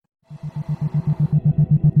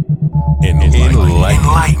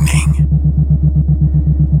enlightening,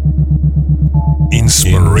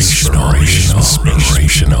 inspirational,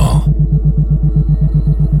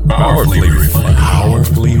 powerfully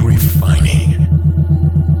refining,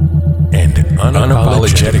 and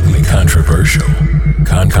unapologetically controversial.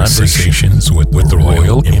 Conversations with the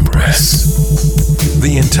Royal Empress.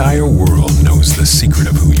 The entire world knows the secret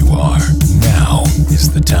of who you are. Now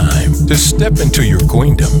is the time to step into your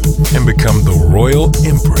queendom and become the Royal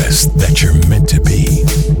Empress that you're meant to be.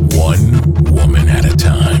 One woman at a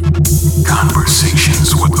time.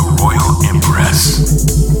 Conversations with the Royal Empress.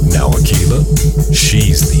 Now Akila,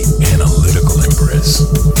 she's the analytical Empress.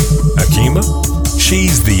 Akima,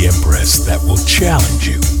 she's the Empress that will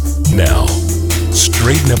challenge you. Now,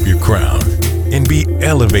 straighten up your crown and be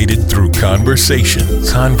elevated through conversation.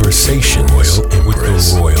 Conversation with the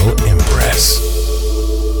Royal Empress.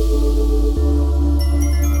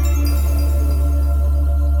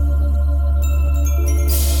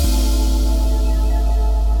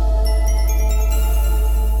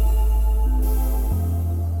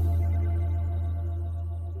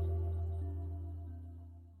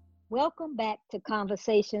 Welcome back to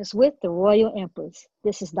Conversations with the Royal Empress.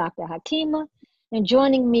 This is Dr. Hakima, and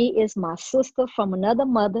joining me is my sister from another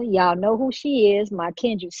mother. Y'all know who she is, my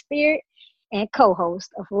kindred spirit and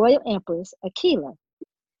co-host of Royal Empress, Akila.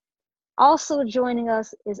 Also joining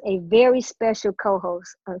us is a very special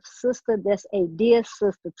co-host, a sister that's a dear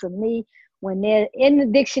sister to me. When they're in the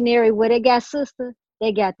dictionary where they got sister,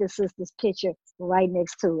 they got this sister's picture right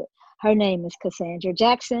next to it. Her name is Cassandra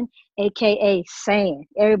Jackson, aka Sand.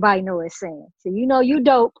 Everybody know it's Sand. So you know you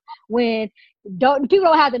dope when people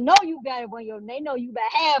don't have to know you got it when they know you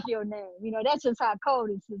about half your name. You know, that's just how cold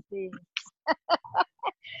this is.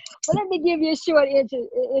 But let me give you a short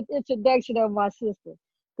introduction of my sister.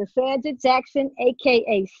 Cassandra Jackson,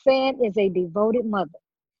 aka Sand, is a devoted mother,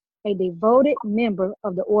 a devoted member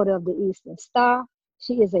of the Order of the Eastern Star.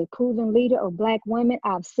 She is a proven leader of Black women.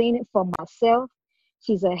 I've seen it for myself.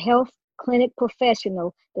 She's a health clinic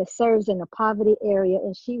professional that serves in the poverty area,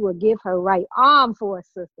 and she will give her right arm for a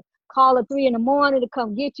sister. Call her 3 a.m. to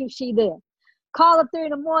come get you, she there. Call her 3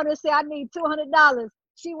 a.m. and say, I need $200.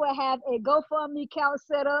 She will have a GoFundMe account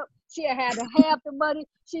set up. She'll have half the money.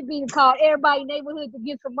 She'll be to call everybody in the neighborhood to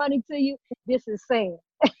get some money to you. This is Sam.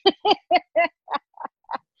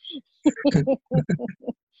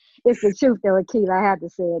 It's the truth though, Akila. I have to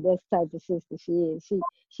say it. That's the type of sister she is.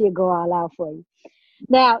 She'll go all out for you.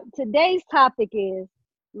 Now, today's topic is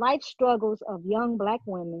life struggles of young Black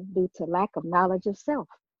women due to lack of knowledge of self.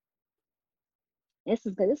 This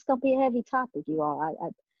is going to be a heavy topic, you all.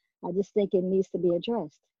 I just think it needs to be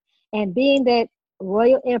addressed. And being that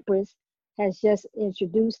Royal Empress has just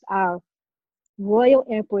introduced our Royal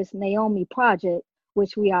Empress Naomi Project,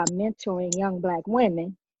 which we are mentoring young Black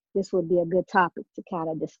women, this would be a good topic to kind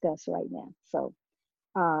of discuss right now. So,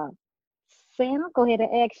 Sam, I'll go ahead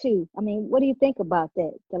and ask you. I mean, what do you think about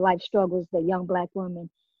that? The life struggles that young Black women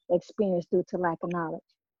experience due to lack of knowledge?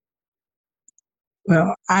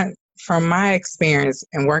 Well, from my experience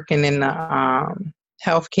in working in the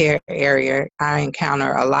healthcare area, I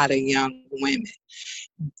encounter a lot of young women.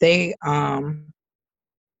 They, I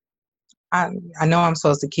know I'm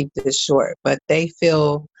supposed to keep this short, but they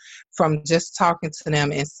feel from just talking to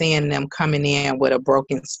them and seeing them coming in with a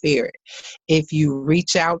broken spirit. If you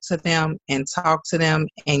reach out to them and talk to them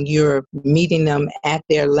and you're meeting them at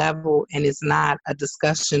their level and it's not a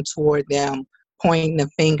discussion toward them pointing the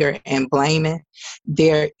finger and blaming,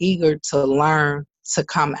 they're eager to learn to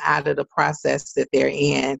come out of the process that they're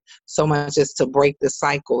in, so much as to break the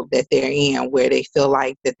cycle that they're in where they feel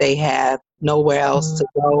like that they have nowhere else to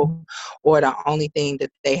go, or the only thing that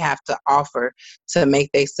they have to offer to make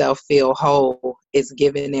themselves feel whole is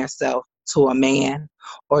giving themselves to a man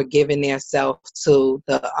or giving themselves to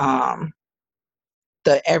the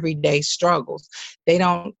everyday struggles.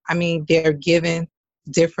 They're given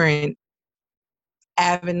different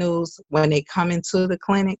avenues when they come into the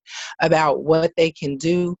clinic about what they can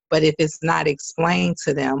do, but if it's not explained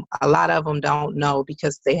to them, a lot of them don't know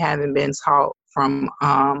because they haven't been taught from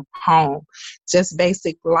home just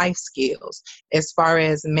basic life skills as far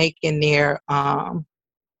as making their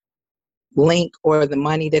link or the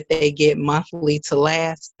money that they get monthly to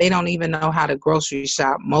last. They don't even know how to grocery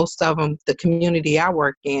shop. Most of them, the community I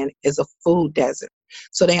work in is a food desert,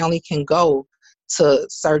 so they only can go to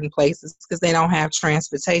certain places because they don't have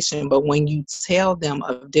transportation. But when you tell them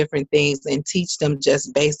of different things and teach them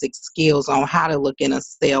just basic skills on how to look in a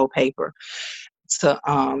sale paper, to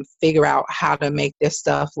figure out how to make their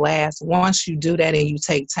stuff last, once you do that and you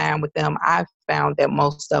take time with them, I've found that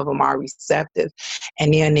most of them are receptive.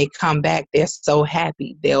 And then they come back, they're so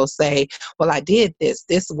happy. They'll say, well, I did this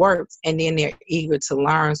works. And then they're eager to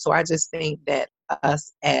learn. So I just think that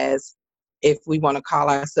us, as if we want to call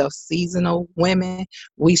ourselves seasonal women,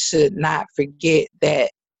 we should not forget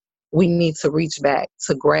that we need to reach back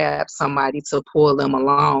to grab somebody to pull them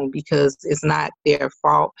along, because it's not their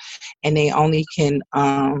fault, and they only can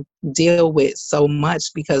deal with so much,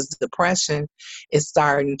 because depression is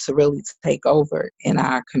starting to really take over in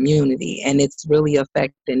our community, and it's really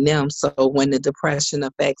affecting them. So when the depression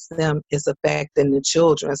affects them, it's affecting the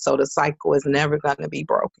children. So the cycle is never going to be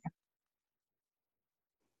broken.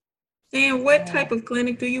 And what type of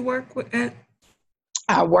clinic do you work with at?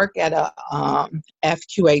 I work at a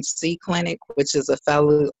FQHC clinic, which is a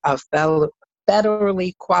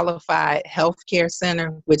federally qualified healthcare center,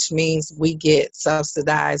 which means we get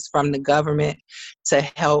subsidized from the government to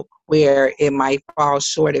help where it might fall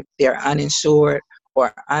short if they're uninsured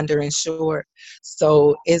or underinsured.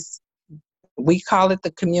 So we call it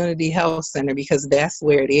the community health center because that's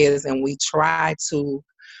where it is, and we try to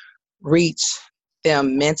reach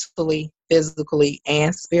them mentally, physically,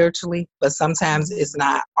 and spiritually, but sometimes it's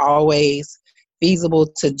not always feasible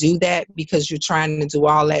to do that because you're trying to do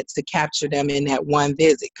all that to capture them in that one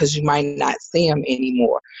visit, because you might not see them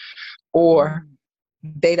anymore, or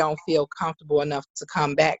they don't feel comfortable enough to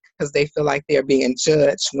come back because they feel like they're being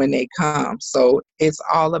judged when they come. So it's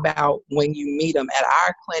all about when you meet them. At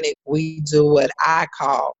our clinic, we do what I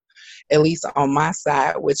call, at least on my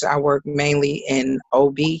side, which I work mainly in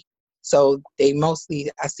OB. So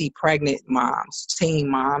I see pregnant moms, teen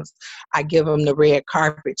moms. I give them the red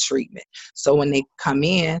carpet treatment. So when they come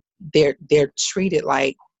in, they're treated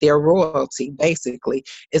like they're royalty, basically.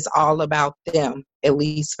 It's all about them, at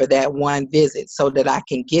least for that one visit, so that I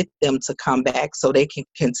can get them to come back so they can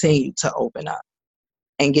continue to open up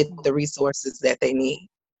and get the resources that they need.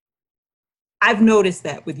 I've noticed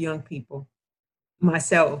that with young people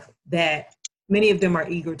myself, that many of them are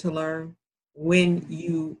eager to learn when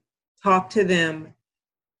you talk to them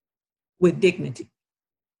with dignity.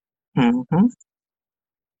 Mm-hmm.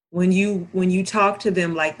 When you talk to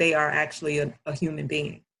them like they are actually a human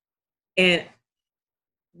being. And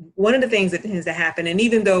one of the things that tends to happen, and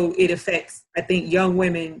even though it affects, I think, young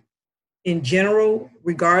women in general,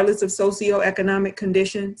 regardless of socioeconomic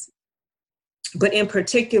conditions, but in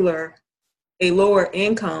particular, a lower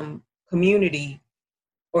income community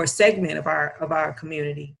or segment of our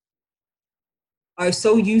community are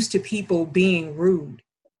so used to people being rude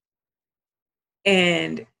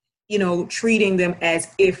and, treating them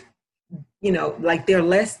as if, like they're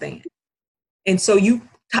less than. And so you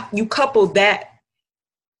couple that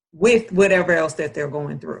with whatever else that they're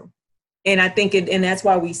going through. And I think and that's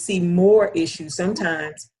why we see more issues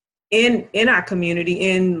sometimes in our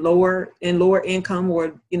community, in lower income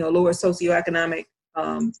or, lower socioeconomic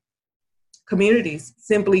communities,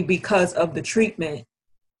 simply because of the treatment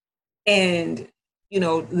and,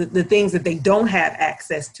 the things that they don't have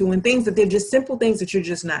access to, and things that they're just simple things that you're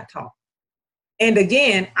just not taught. And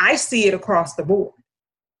again, I see it across the board.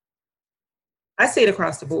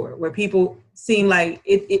 Where people seem like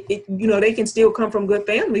they can still come from good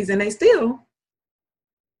families and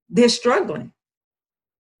they're struggling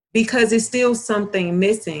because it's still something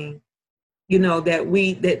missing, that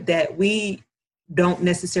we don't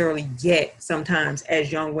necessarily get sometimes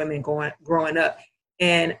as young women growing up.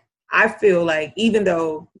 And I feel like even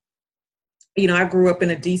though, I grew up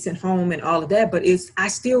in a decent home and all of that, but I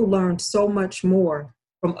still learned so much more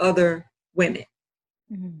from other women.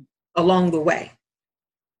 Mm-hmm. Along the way.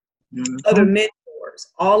 Mm-hmm. Other mentors,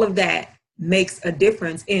 all of that makes a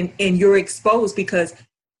difference, and you're exposed, because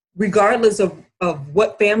regardless of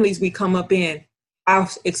what families we come up in, our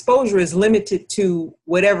exposure is limited to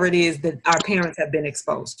whatever it is that our parents have been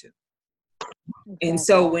exposed to. Okay. And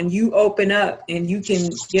so when you open up and you can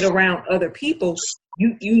get around other people,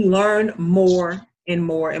 you learn more and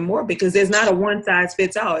more and more, because there's not a one size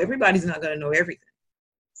fits all. Everybody's not going to know everything.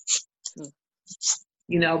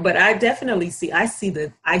 But I definitely see that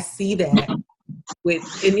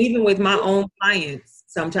and even with my own clients,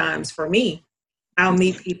 sometimes for me, I'll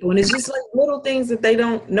meet people and it's just like little things that they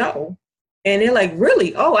don't know. And they're like,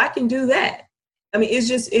 really? Oh, I can do that. I mean, it's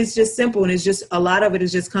just simple. And it's just, a lot of it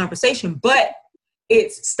is just conversation, but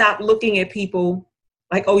it's stop looking at people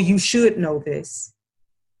like, oh, you should know this.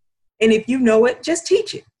 And if you know it, just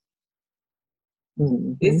teach it.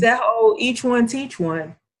 Mm-hmm. It's that whole each one teach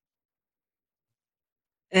one.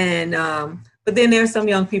 And, but then there's some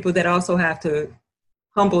young people that also have to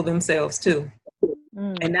humble themselves too,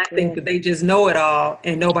 and not think that they just know it all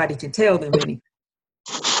and nobody can tell them anything.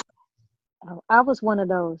 I was one of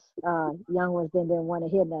those young ones that didn't want to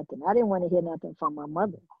hear nothing. I didn't want to hear nothing from my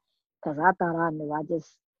mother because I thought I knew.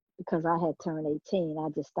 Because I had turned 18, I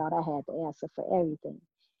just thought I had the answer for everything.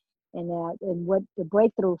 And what the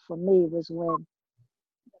breakthrough for me was when,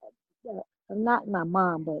 not my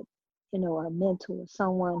mom, but, a mentor,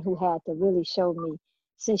 someone who had to really show me,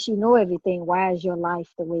 since you know everything, why is your life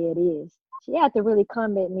the way it is? She had to really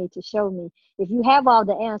come at me to show me, if you have all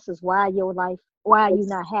the answers, why are you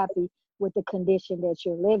not happy with the condition that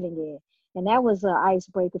you're living in? And that was an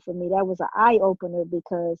icebreaker for me. That was an eye opener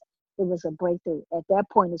because it was a breakthrough. At that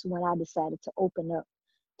point is when I decided to open up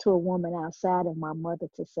to a woman outside of my mother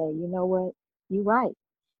to say, you know what, you're right.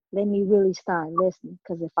 Let me really start listening.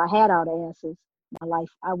 Because if I had all the answers, my life,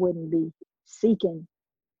 I wouldn't be seeking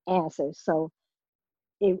answers. So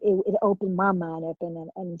it opened my mind up.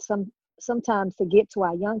 Sometimes to get to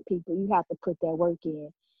our young people, you have to put that work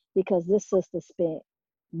in, because this sister spent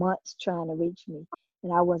months trying to reach me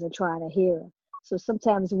and I wasn't trying to hear her. So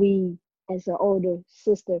sometimes we, as an older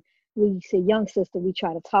sister, we say young sister, we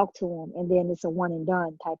try to talk to them and then it's a one and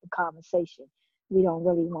done type of conversation. We don't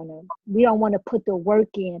want to put the work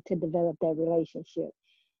in to develop that relationship.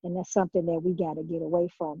 And that's something that we got to get away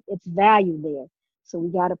from. It's value there. So we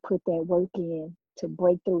got to put that work in to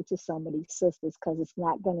break through to some of these sisters, because it's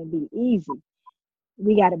not going to be easy.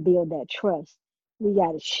 We got to build that trust. We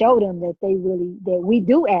got to show them that that we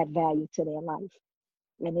do add value to their life,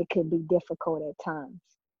 and it can be difficult at times.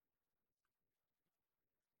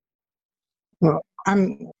 Well,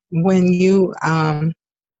 when you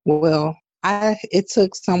well, it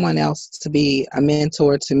took someone else to be a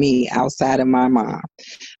mentor to me outside of my mom.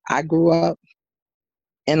 I grew up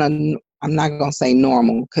in I'm not gonna say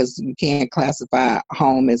normal because you can't classify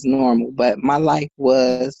home as normal, but my life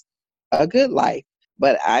was a good life.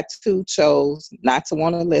 But I too chose not to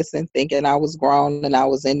want to listen, thinking I was grown and I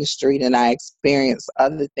was in the street and I experienced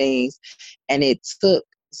other things. And it took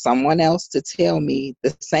someone else to tell me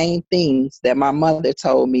the same things that my mother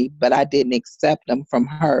told me, but I didn't accept them from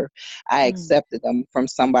her. I Mm. accepted them from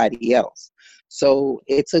somebody else. So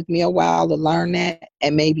it took me a while to learn that.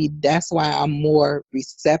 And maybe that's why I'm more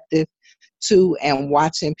receptive to and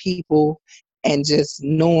watching people and just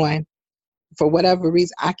knowing, for whatever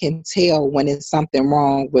reason, I can tell when it's something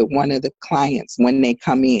wrong with one of the clients when they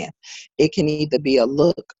come in. It can either be a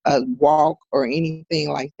look, a walk, or anything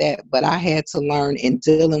like that. But I had to learn in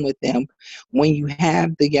dealing with them, when you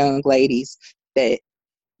have the young ladies that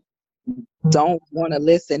don't want to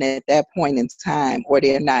listen at that point in time, or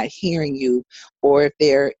they're not hearing you, or if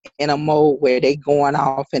they're in a mode where they going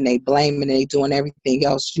off and they blaming and they doing everything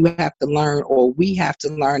else, you have to learn, or we have to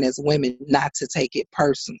learn as women, not to take it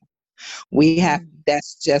personal.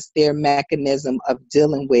 That's just their mechanism of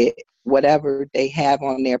dealing with whatever they have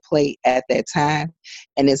on their plate at that time.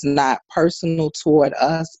 And it's not personal toward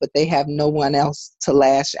us, but they have no one else to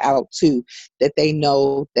lash out to that they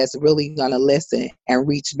know that's really going to listen and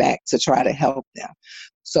reach back to try to help them.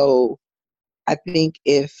 So I think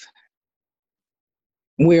if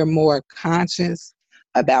we're more conscious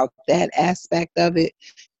about that aspect of it,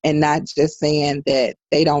 and not just saying that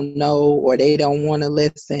they don't know or they don't want to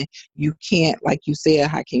listen. You can't, like you said,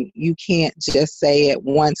 you can't just say it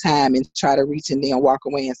one time and try to reach and then walk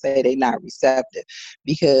away and say they're not receptive,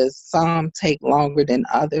 because some take longer than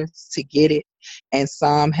others to get it, and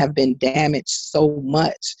some have been damaged so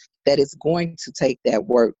much that it's going to take that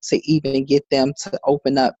work to even get them to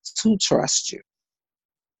open up to trust you.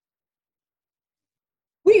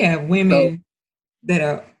 We have women that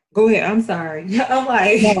are, go ahead, I'm sorry. I'm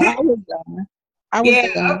like, No, I was done.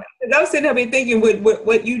 Yeah, I'm sitting here be thinking with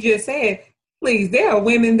what you just said. Please, there are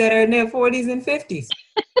women that are in their 40s and 50s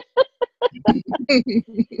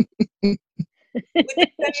with the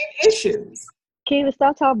same issues. Keela,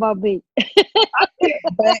 stop talking about me.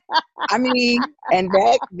 But I mean, and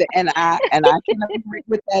I can agree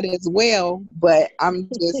with that as well. But I'm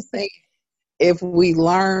just saying, if we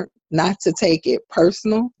learn not to take it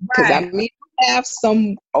personal, because I Right. mean, I have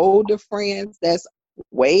some older friends that's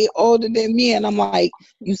way older than me, and I'm like,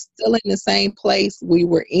 you still in the same place we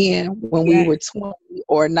were in when we were 20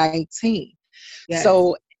 or 19. Yes.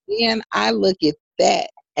 So then I look at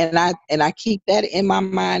that, and I keep that in my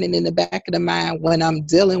mind and in the back of the mind when I'm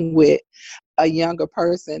dealing with a younger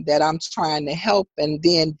person that I'm trying to help. And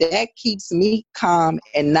then that keeps me calm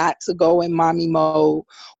and not to go in mommy mode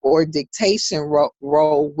or dictation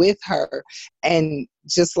role with her, and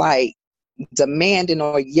just like demanding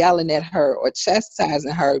or yelling at her or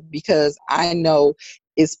chastising her, because I know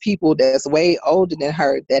it's people that's way older than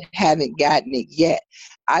her that haven't gotten it yet.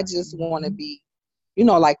 I just want to be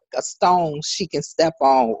like a stone she can step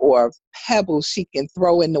on, or a pebble she can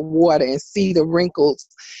throw in the water and see the wrinkles,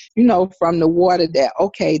 from the water, that,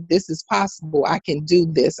 okay, this is possible. I can do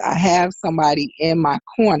this. I have somebody in my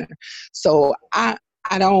corner. So I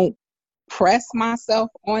don't press myself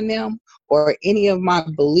on them or any of my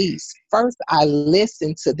beliefs. First, I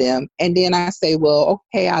listen to them, and then I say, well,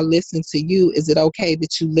 okay, I listen to you. Is it okay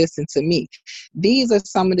that you listen to me? These are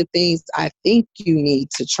some of the things I think you need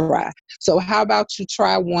to try. So how about you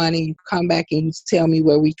try one and you come back and you tell me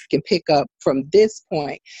where we can pick up from this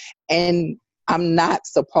point? And I'm not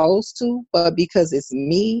supposed to, but because it's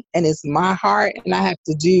me and it's my heart and I have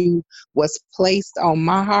to do what's placed on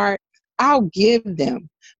my heart, I'll give them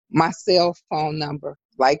my cell phone number.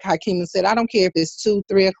 Like Hakima said, I don't care if it's 2,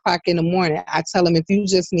 3 o'clock in the morning. I tell them, if you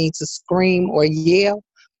just need to scream or yell,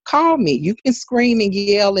 call me. You can scream and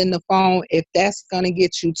yell in the phone if that's going to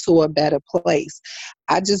get you to a better place.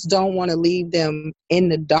 I just don't want to leave them in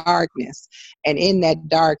the darkness and in that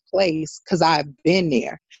dark place, because I've been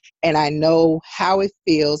there and I know how it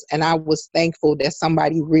feels. And I was thankful that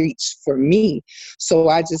somebody reached for me. So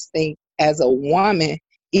I just think, as a woman,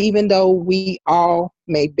 even though we all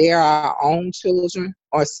may bear our own children,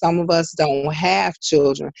 or some of us don't have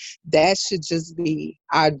children, that should just be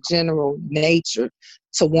our general nature,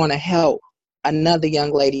 to want to help another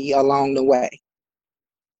young lady along the way.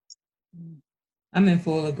 I'm in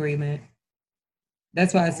full agreement.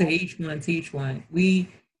 That's why I say each one teach one.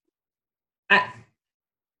 I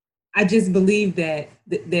just believe that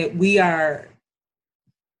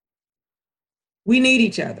we need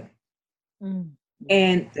each other.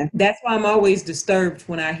 And that's why I'm always disturbed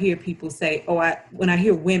when I hear people say, when I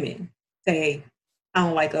hear women say, I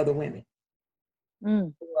don't like other women,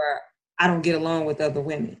 or I don't get along with other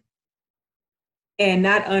women, and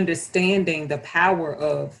not understanding the power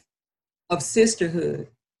of sisterhood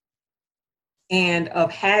and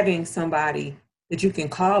of having somebody that you can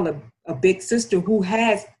call a big sister who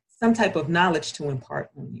has some type of knowledge to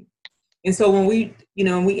impart on you. And so when we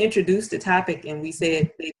introduced the topic and we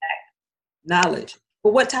said they lack knowledge,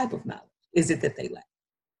 but what type of knowledge is it that they lack?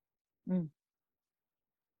 Good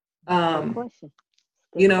question.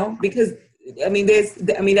 Because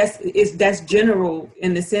that's general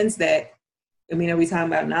in the sense that, are we talking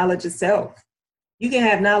about knowledge of self? You can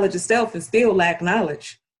have knowledge of self and still lack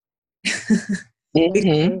knowledge.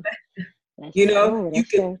 Mm-hmm.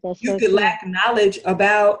 You could lack knowledge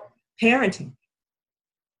about parenting.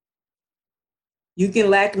 You can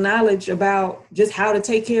lack knowledge about just how to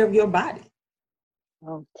take care of your body.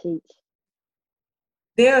 Oh, teach.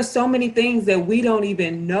 There are so many things that we don't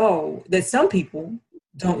even know, that some people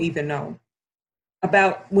don't even know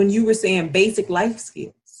about. When you were saying basic life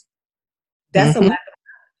skills, that's a lack of knowledge.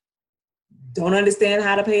 Don't understand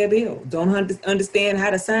how to pay a bill. Don't understand how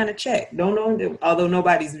to sign a check. Don't know, although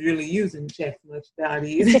nobody's really using checks much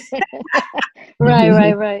nowadays.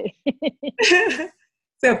 Right.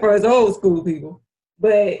 Except for us old school people.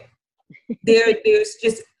 But there's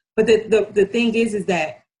just, but the thing is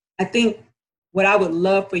that I think what I would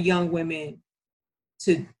love for young women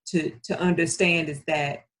to understand is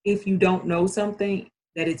that if you don't know something,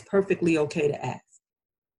 that it's perfectly okay to ask.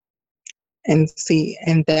 And see,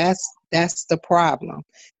 and that's the problem.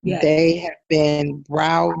 Yes. They have been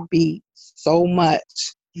browbeat so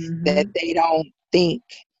much that they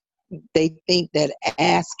think that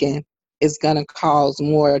asking is going to cause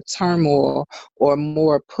more turmoil or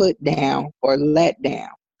more put down or let down.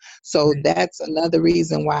 So that's another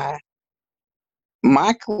reason why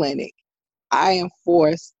my clinic, I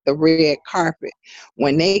enforce the red carpet.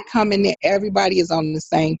 When they come in there, everybody is on the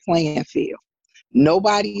same playing field.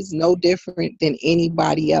 Nobody's no different than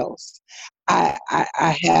anybody else. I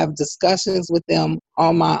have discussions with them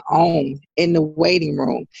on my own in the waiting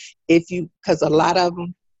room. Because a lot of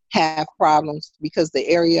them have problems, because the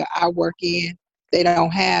area I work in, they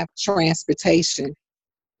don't have transportation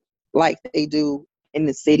like they do in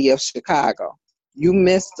the city of Chicago. You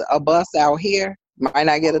missed a bus out here, might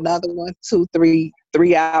not get another one 3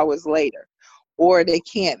 hours later. Or they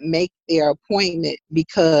can't make their appointment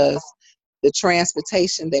because the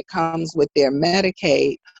transportation that comes with their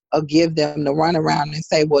Medicaid will give them the runaround and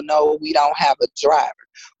say, well, no, we don't have a driver.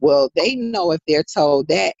 Well, they know if they're told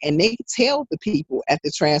that, and they tell the people at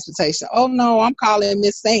the transportation, oh, no, I'm calling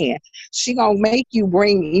Miss Sand. She gonna make you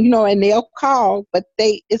bring, and they'll call, but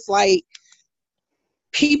it's like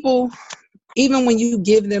people, even when you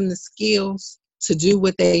give them the skills to do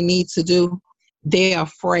what they need to do, they're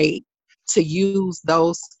afraid to use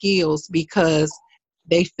those skills because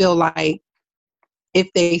they feel like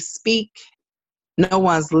if they speak, no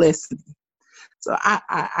one's listening. So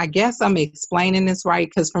I guess I'm explaining this right,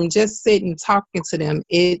 because from just sitting talking to them,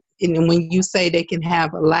 and when you say they can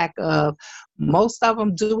have a lack of, most of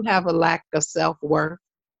them do have a lack of self-worth.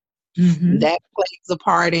 That plays a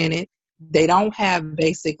part in it. They don't have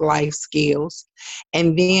basic life skills.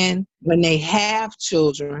 And then when they have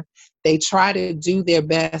children, they try to do their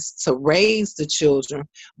best to raise the children.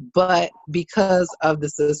 But because of the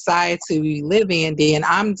society we live in, then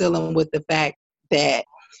I'm dealing with the fact that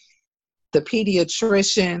the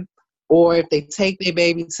pediatrician, or if they take their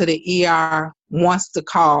baby to the ER, wants to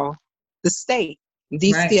call the state,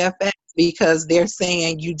 DCFS, because they're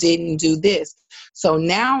saying you didn't do this. So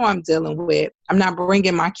now I'm dealing with, I'm not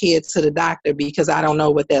bringing my kid to the doctor because I don't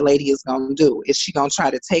know what that lady is going to do. Is she going to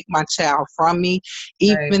try to take my child from me?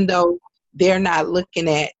 Even though they're not looking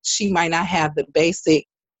at, she might not have the basic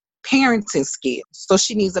parenting skills. So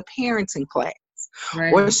she needs a parenting class.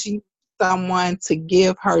 Or she someone to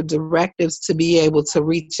give her directives to be able to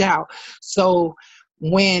reach out. So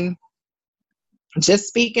when just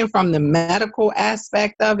speaking from the medical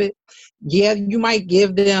aspect of it, yeah, you might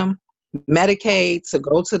give them Medicaid to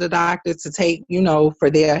go to the doctor to take,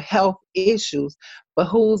 for their health issues, but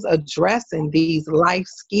who's addressing these life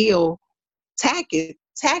skill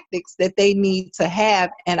tactics that they need to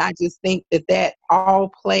have? And I just think that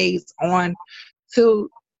all plays on to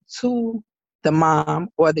the mom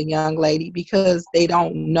or the young lady, because they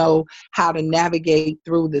don't know how to navigate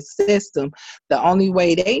through the system. The only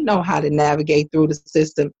way they know how to navigate through the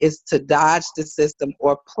system is to dodge the system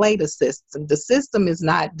or play the system. The system is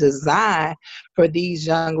not designed for these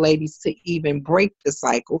young ladies to even break the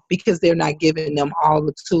cycle, because they're not giving them all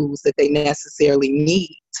the tools that they necessarily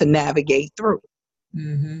need to navigate through.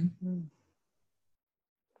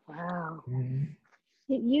 Wow.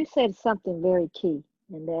 You said something very key,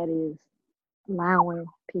 and that is allowing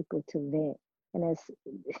people to vent. And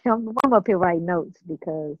I'm up here writing notes,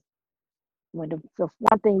 because when the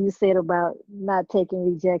one thing you said about not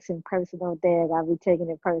taking rejection personal, I'll be taking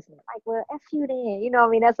it personal. Like, well, F you then. You know what I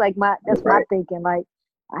mean? That's like my thinking. Like,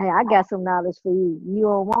 I got some knowledge for you. You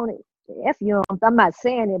don't want it. F you. I'm not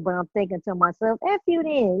saying it, but I'm thinking to myself, F you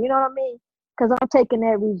then. You know what I mean? Because I'm taking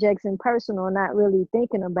that rejection personal, not really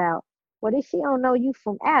thinking about, what if she don't know you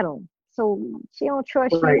from Adam? So she don't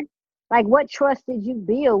trust you. Like, what trust did you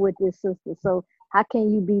build with this sister? So how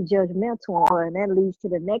can you be judgmental on her? And that leads to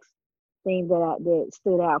the next thing that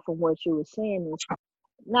stood out from what you were saying, is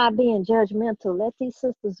not being judgmental. Let these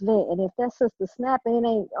sisters vent. And if that sister snapping, it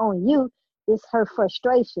ain't on you, it's her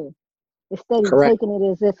frustration. Instead of taking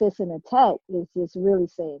it as if it's an attack, it's just really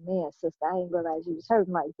saying, man, sister, I didn't realize you was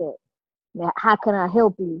hurting like that. Now, how can I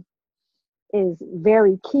help you? Is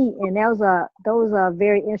very key, and those are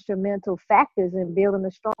very instrumental factors in building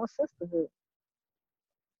a strong sisterhood.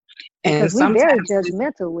 Because we're very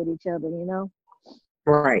judgmental with each other,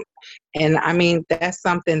 Right. And I mean, that's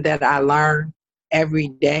something that I learn every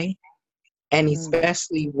day, and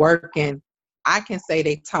especially working, I can say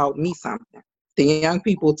they taught me something. The young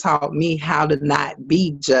people taught me how to not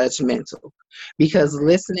be judgmental, because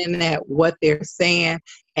listening at what they're saying,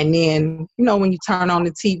 and then, when you turn on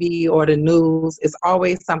the TV or the news, it's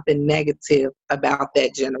always something negative about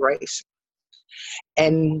that generation.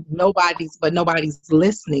 And nobody's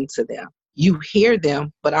listening to them. You hear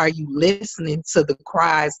them, but are you listening to the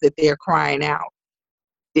cries that they're crying out?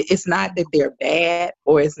 It's not that they're bad,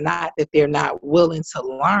 or it's not that they're not willing to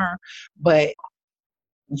learn, but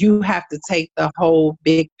you have to take the whole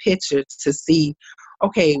big picture to see,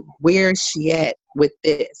 okay, where is she at with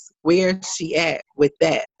this? Where is she at with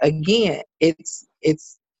that? Again, it's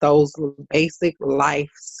those basic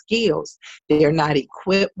life skills. They're not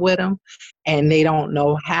equipped with them, and they don't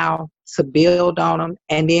know how to build on them.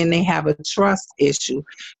 And then they have a trust issue,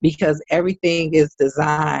 because everything is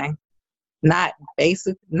designed not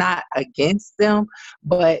against them,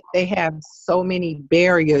 but they have so many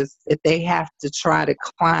barriers that they have to try to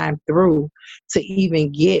climb through to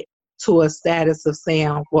even get to a status of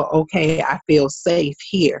saying, well, okay, I feel safe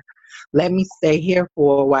here. Let me stay here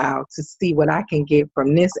for a while to see what I can get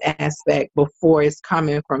from this aspect before it's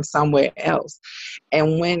coming from somewhere else.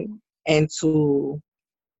 And to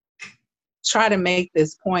try to make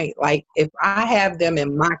this point, like, if I have them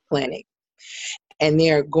in my clinic and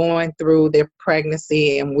they're going through their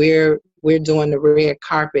pregnancy, and we're doing the red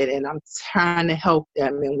carpet, and I'm trying to help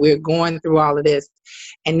them, and we're going through all of this,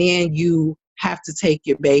 and then you have to take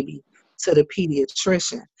your baby to the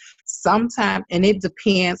pediatrician. Sometimes, and it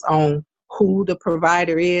depends on who the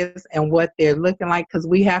provider is and what they're looking like, because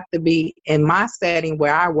we have to be, in my setting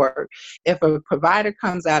where I work, if a provider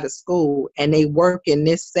comes out of school and they work in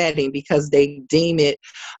this setting because they deem it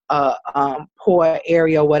a poor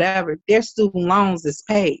area or whatever, their student loans is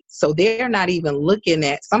paid. So they're not even looking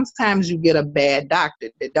at, sometimes you get a bad doctor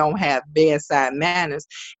that don't have bedside manners,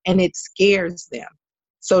 and it scares them.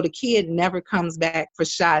 So the kid never comes back for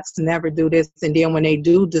shots, never do this. And then when they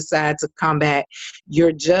do decide to come back,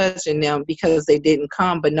 you're judging them because they didn't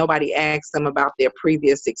come, but nobody asked them about their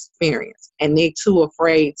previous experience. And they're too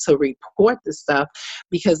afraid to report the stuff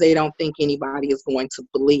because they don't think anybody is going to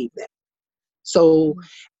believe them. So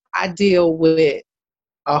I deal with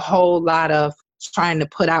a whole lot of trying to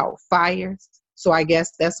put out fires. So I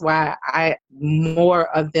guess that's why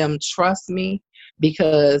more of them trust me,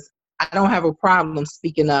 because I don't have a problem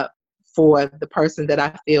speaking up for the person that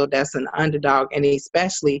I feel that's an underdog, and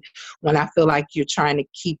especially when I feel like you're trying to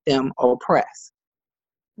keep them oppressed.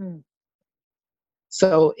 Mm.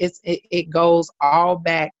 So it goes all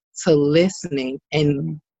back to listening,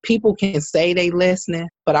 and people can say they listening,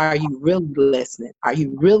 but are you really listening? Are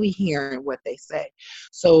you really hearing what they say?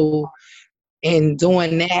 So in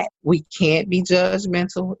doing that, we can't be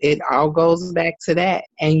judgmental. It all goes back to that.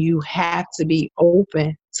 And you have to be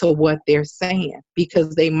open to what they're saying,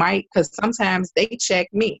 because sometimes they check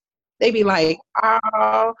me. They be like,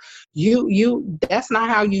 oh, that's not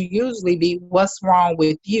how you usually be. What's wrong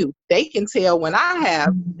with you? They can tell when I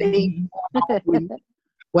have things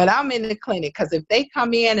when I'm in the clinic, because if they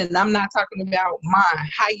come in and I'm not talking about mine,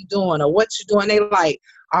 how you doing or what you doing, they like,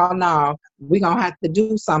 oh no, we're going to have to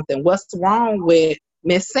do something. What's wrong with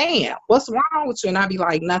Miss Sam? What's wrong with you? And I be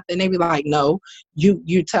like, nothing. They be like, no,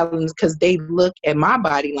 you tell them, because they look at my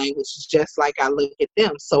body language just like I look at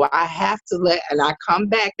them. So I have to and I come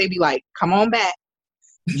back, they be like, come on back.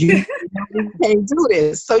 You can't do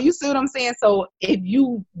this. So you see what I'm saying? So if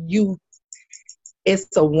you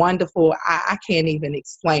it's a wonderful, I can't even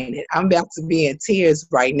explain it. I'm about to be in tears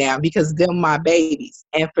right now, because they're my babies.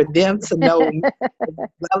 And for them to know me as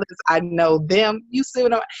well as I know them, you see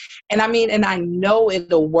what and I know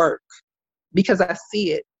it'll work, because I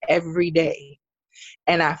see it every day.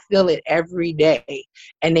 And I feel it every day.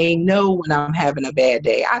 And they know when I'm having a bad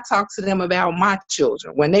day. I talk to them about my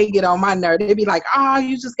children. When they get on my nerve, they be like, oh,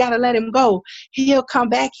 you just got to let him go. He'll come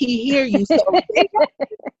back. He hear you. So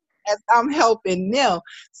as I'm helping them.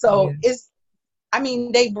 So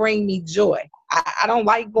they bring me joy. I don't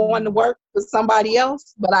like going to work for somebody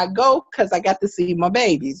else, but I go because I got to see my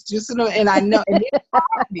babies. Just and I know, and they call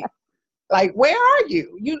me, like, where are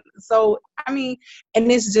you?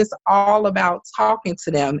 And it's just all about talking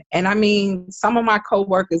to them. And some of my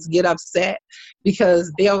coworkers get upset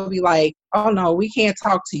because they'll be like, oh no, we can't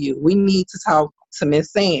talk to you. We need to talk to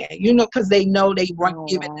Miss Sam, because they know they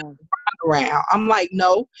giving them around. I'm like,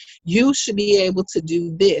 no, you should be able to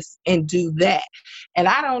do this and do that. And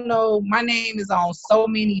I don't know, my name is on so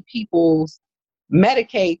many people's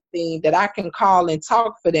Medicaid thing that I can call and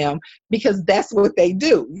talk for them, because that's what they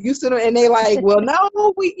do. You see, and they like, well,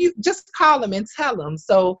 no, you just call them and tell them.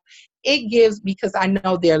 So it gives, because I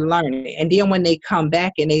know they're learning. And then when they come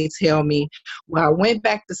back and they tell me, well, I went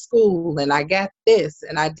back to school and I got this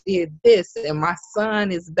and I did this and my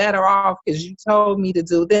son is better off because you told me to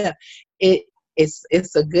do that.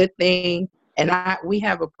 It's a good thing. And we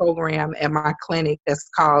have a program at my clinic that's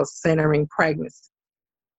called Centering Pregnancy.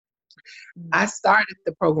 I started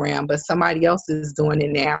the program, but somebody else is doing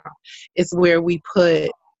it now. It's where we put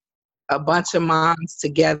a bunch of moms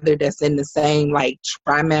together that's in the same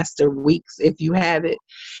trimester weeks, if you have it.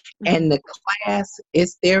 And the class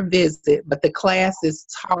is their visit, but the class is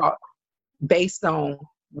taught based on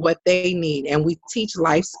what they need. And we teach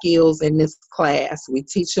life skills in this class. We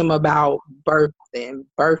teach them about birth and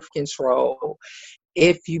birth control,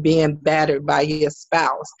 if you're being battered by your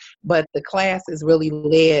spouse. But the class is really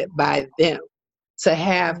led by them. To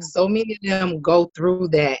have so many of them go through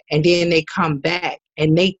that, and then they come back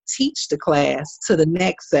and they teach the class to the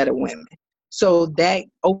next set of women. So that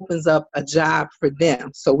opens up a job for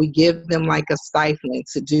them. So we give them a stipend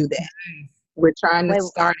to do that. We're trying to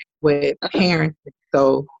start with parenting.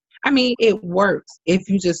 So it works if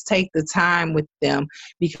you just take the time with them,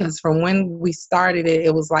 because from when we started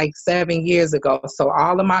it was 7 years ago. So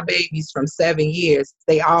all of my babies from 7 years,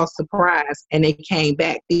 they all surprised and they came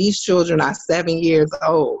back. These children are 7 years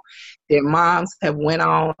old. Their moms have went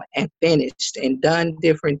on and finished and done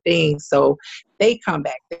different things. So they come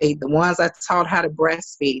back. The ones I taught how to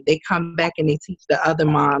breastfeed, they come back and they teach the other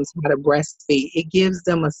moms how to breastfeed. It gives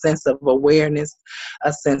them a sense of awareness,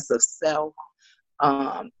 a sense of self.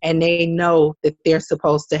 And they know that they're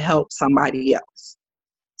supposed to help somebody else.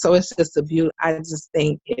 So it's just a beauty. I just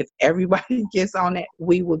think if everybody gets on it,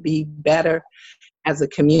 we would be better as a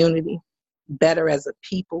community, better as a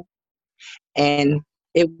people, and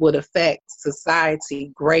it would affect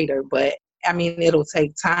society greater. But I mean, it'll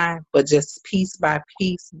take time, but just piece by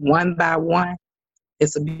piece, one by one,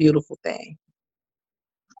 it's a beautiful thing.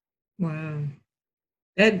 Wow.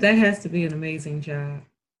 That has to be an amazing job.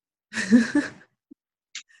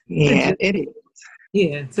 Yeah, it is.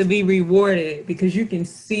 Yeah, to be rewarded because you can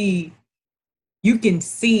see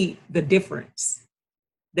the difference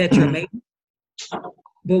that you're making.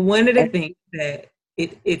 But one of the things that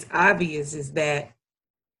it's obvious is that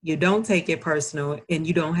you don't take it personal and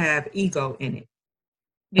you don't have ego in it.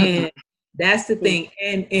 And that's the thing.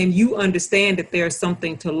 And you understand that there's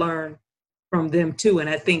something to learn from them too. And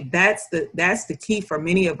I think that's the key for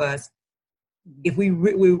many of us. If we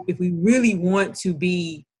really want to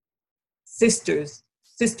be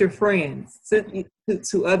sister friends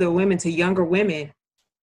to other women, to younger women,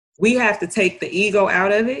 we have to take the ego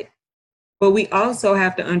out of it. But we also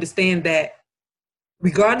have to understand that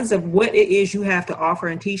regardless of what it is you have to offer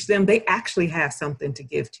and teach them, they actually have something to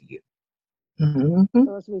give to you. Mm-hmm.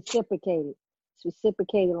 So it's reciprocated. It's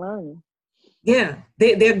reciprocated learning. Yeah,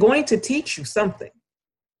 they're going to teach you something.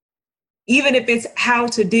 Even if it's how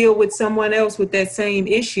to deal with someone else with that same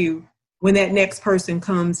issue when that next person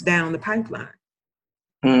comes down the pipeline.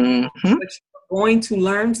 Mm-hmm. But you're going to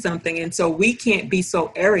learn something. And so we can't be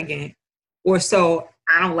so arrogant or so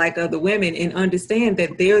I don't like other women, and understand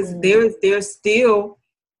that there's still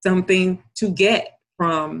something to get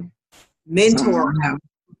from mentor.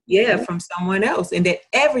 From someone else. And that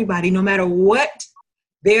everybody, no matter what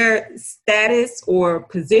their status or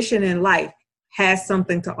position in life, has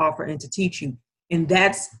something to offer and to teach you. And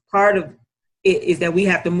that's part of it, is that we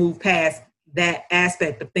have to move past that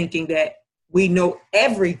aspect of thinking that we know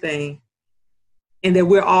everything and that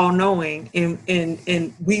we're all knowing, and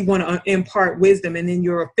we want to impart wisdom, and then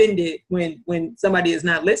you're offended when somebody is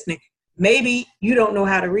not listening. Maybe you don't know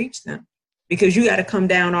how to reach them because you got to come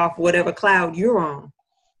down off whatever cloud you're on.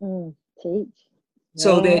 Teach.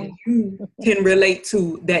 So that you can relate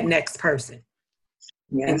to that next person.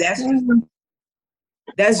 Yes. And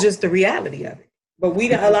that's just the reality of it. But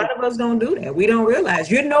a lot of us don't do that. We don't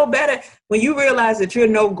realize you're no better when you realize that you're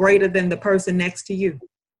no greater than the person next to you.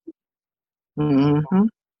 Mm-hmm.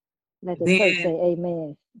 Let the church say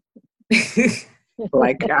amen.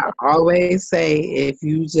 Like I always say, if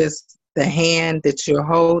you just, the hand that you're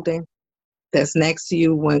holding that's next to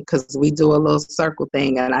you, because we do a little circle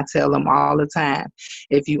thing, and I tell them all the time,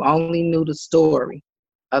 if you only knew the story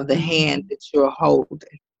of the hand that you're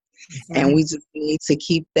holding, and we just need to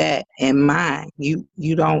keep that in mind. You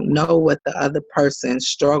don't know what the other person's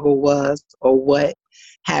struggle was or what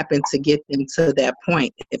happened to get them to that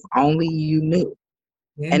point. If only you knew.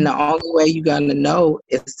 Yeah. And the only way you're going to know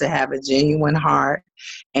is to have a genuine heart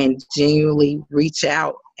and genuinely reach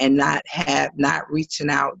out, and not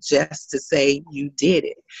reaching out just to say you did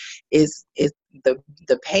it. It's the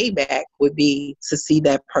payback would be to see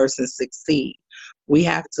that person succeed. We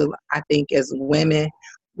have to, I think as women,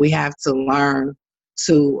 we have to learn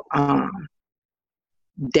to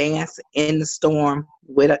dance in the storm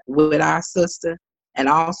with our sister, and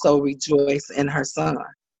also rejoice in her son.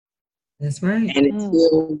 That's right. And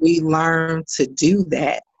until we learn to do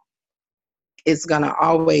that, it's going to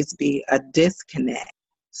always be a disconnect.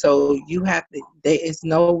 So you have to, there is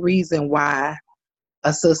no reason why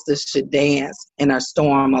a sister should dance in a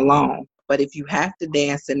storm alone. But if you have to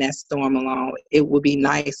dance in that storm alone, it would be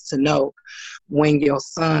nice to know when your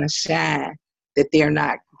son shine that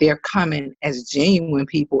they're coming as genuine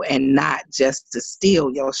people and not just to steal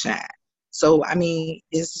your shine. So, I mean,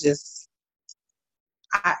 it's just,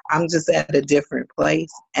 I'm just at a different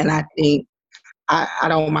place. And I think I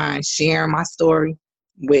don't mind sharing my story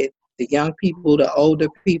with the young people, the older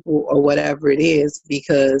people, or whatever it is,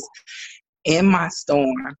 because in my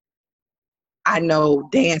storm, I know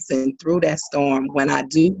dancing through that storm,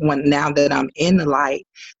 now that I'm in the light,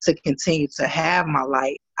 to continue to have my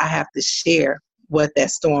light, I have to share what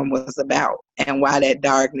that storm was about and why that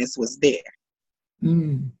darkness was there.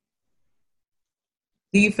 Do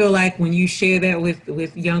you feel like when you share that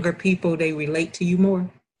with younger people, they relate to you more?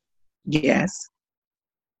 Yes.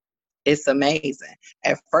 It's amazing.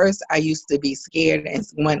 At first, I used to be scared, and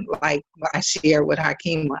when I shared with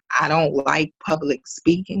Hakima, I don't like public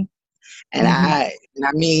speaking. And I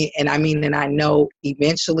know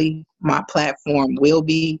eventually my platform will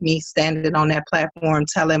be me standing on that platform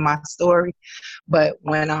telling my story. But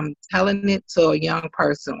when I'm telling it to a young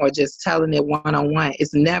person or just telling it one-on-one,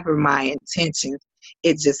 it's never my intention.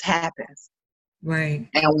 It just happens. Right.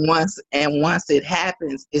 And once it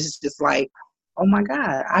happens, it's just like, oh my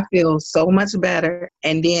God, I feel so much better.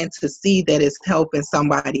 And then to see that it's helping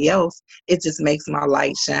somebody else, it just makes my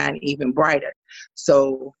light shine even brighter.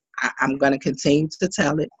 So I'm going to continue to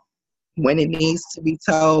tell it when it needs to be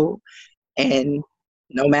told. And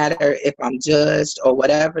no matter if I'm judged or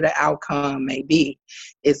whatever the outcome may be,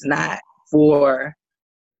 it's not for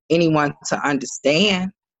anyone to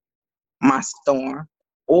understand my storm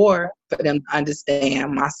or for them to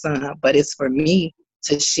understand my son, but it's for me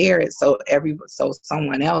to share it so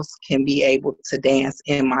someone else can be able to dance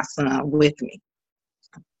in my son with me.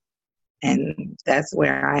 And that's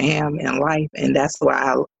where I am in life, and that's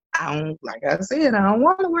why I don't, like I said, I don't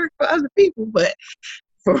want to work for other people, but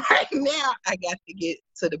for right now, I got to get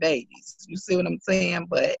to the babies. You see what I'm saying?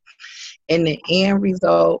 But in the end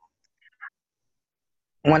result,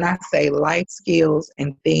 when I say life skills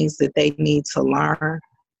and things that they need to learn,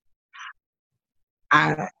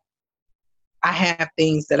 I I have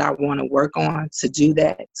things that I want to work on to do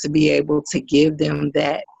that, to be able to give them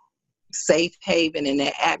that safe haven and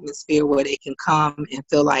that atmosphere where they can come and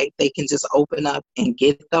feel like they can just open up and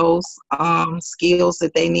get those skills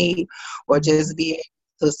that they need, or just be able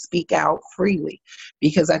to speak out freely,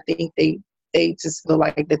 because I think they just feel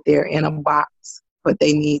like that they're in a box, but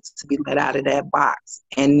they need to be let out of that box,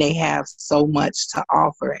 and they have so much to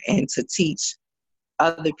offer and to teach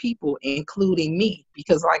other people, including me,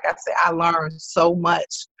 because like I said, I learned so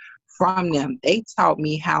much from them. They taught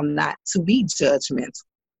me how not to be judgmental.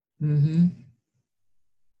 Mm-hmm.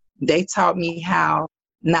 They taught me how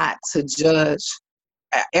not to judge.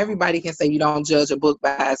 Everybody can say you don't judge a book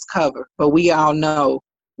by its cover, but we all know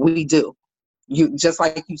we do. You, just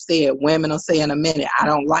like you said, women will say in a minute, I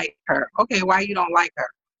don't like her. Okay, why you don't like her?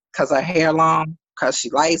 Because her hair long, because she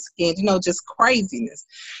light skinned, just craziness.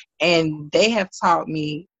 And they have taught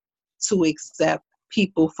me to accept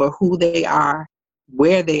people for who they are,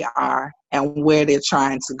 where they are, and where they're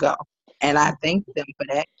trying to go. And I thank them for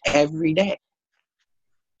that every day.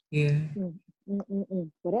 Yeah.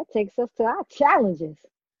 Well, that takes us to our challenges.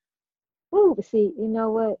 Ooh, see, you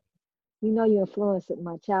know what? You know you influenced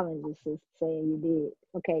my challenges, sis, saying you did.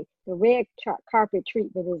 Okay, the red carpet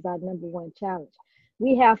treatment is our number one challenge.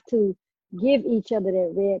 We have to give each other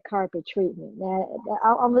that red carpet treatment. Now,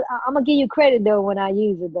 I'm gonna give you credit though when I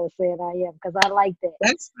use it though, saying I am, because I like that.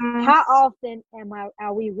 That's How often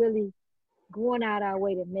are we really going out our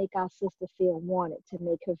way to make our sister feel wanted, to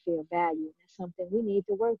make her feel valued? That's something we need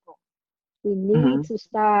to work on. We need mm-hmm. to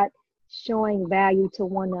start showing value to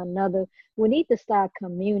one another. We need to start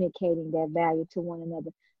communicating that value to one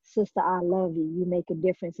another. Sister, I love you. You make a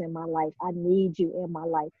difference in my life. I need you in my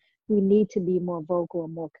life. We need to be more vocal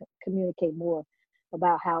and more communicate more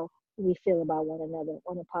about how we feel about one another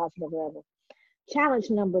on a positive level. Challenge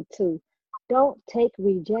number two, don't take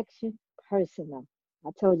rejection personal. I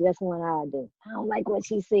told you that's one I do. I don't like what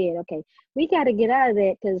she said. Okay, we got to get out of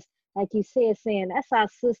that because, like you said, saying that's our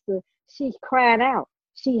sister. She cried out.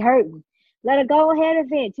 She hurting. Let her go ahead and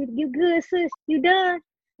vent. You good, sis? You done?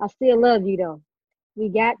 I still love you though. We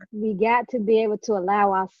got to be able to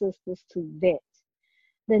allow our sisters to vent.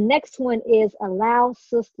 The next one is allow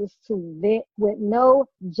sisters to vent with no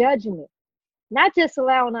judgment. Not just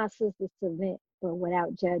allowing our sisters to vent, but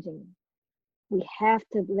without judging them. We have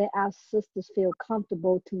to let our sisters feel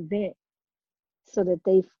comfortable to vent so that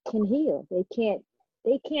they can heal. They can't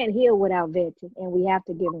heal without venting, and we have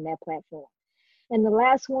to give them that platform. And the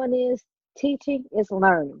last one is teaching is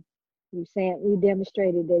learning. You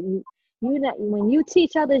demonstrated that you not when you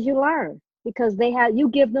teach others, you learn because you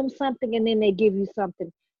give them something and then they give you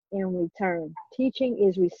something in return. Teaching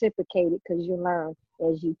is reciprocated because you learn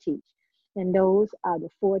as you teach. And those are the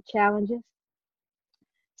four challenges.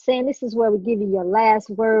 Sam, this is where we give you your last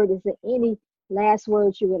word. Is there any last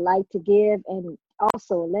words you would like to give? And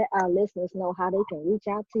also let our listeners know how they can reach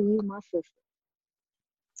out to you, my sister.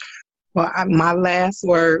 Well, my last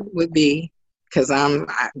word would be, because of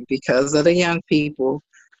the young people,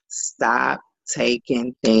 stop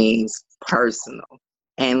taking things personal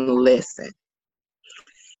and listen.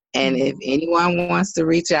 And if anyone wants to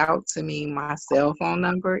reach out to me, my cell phone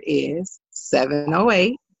number is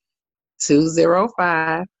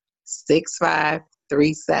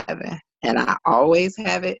 708-205-6537. And I always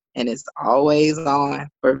have it, and it's always on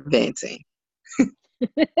for venting.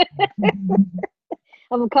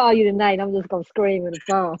 I'm gonna call you tonight. I'm just gonna scream in the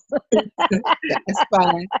phone. That's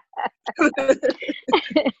fine.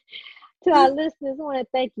 To our listeners, I want to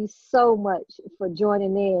thank you so much for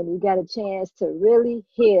joining in. You got a chance to really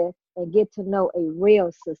hear and get to know a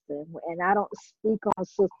real sister. And I don't speak on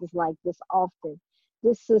sisters like this often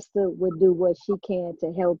this sister would do what she can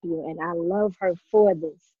to help you, and I love her for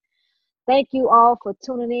this. Thank you all for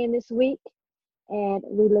tuning in this week, and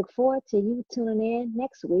we look forward to you tuning in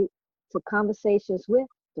next week to Conversations with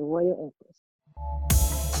the Royal Empress.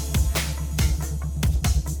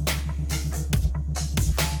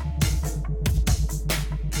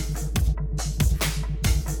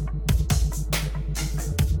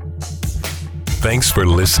 Thanks for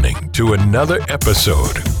listening to another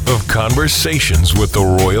episode of Conversations with the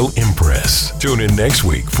Royal Empress. Tune in next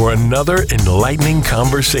week for another enlightening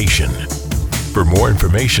conversation. For more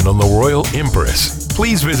information on the Royal Empress,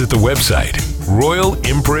 please visit the website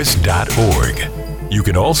royalempress.org. You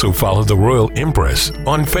can also follow the Royal Empress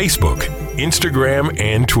on Facebook, Instagram,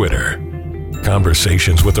 and Twitter.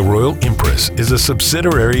 Conversations with the Royal Empress is a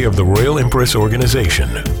subsidiary of the Royal Empress Organization.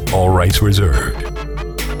 All rights reserved.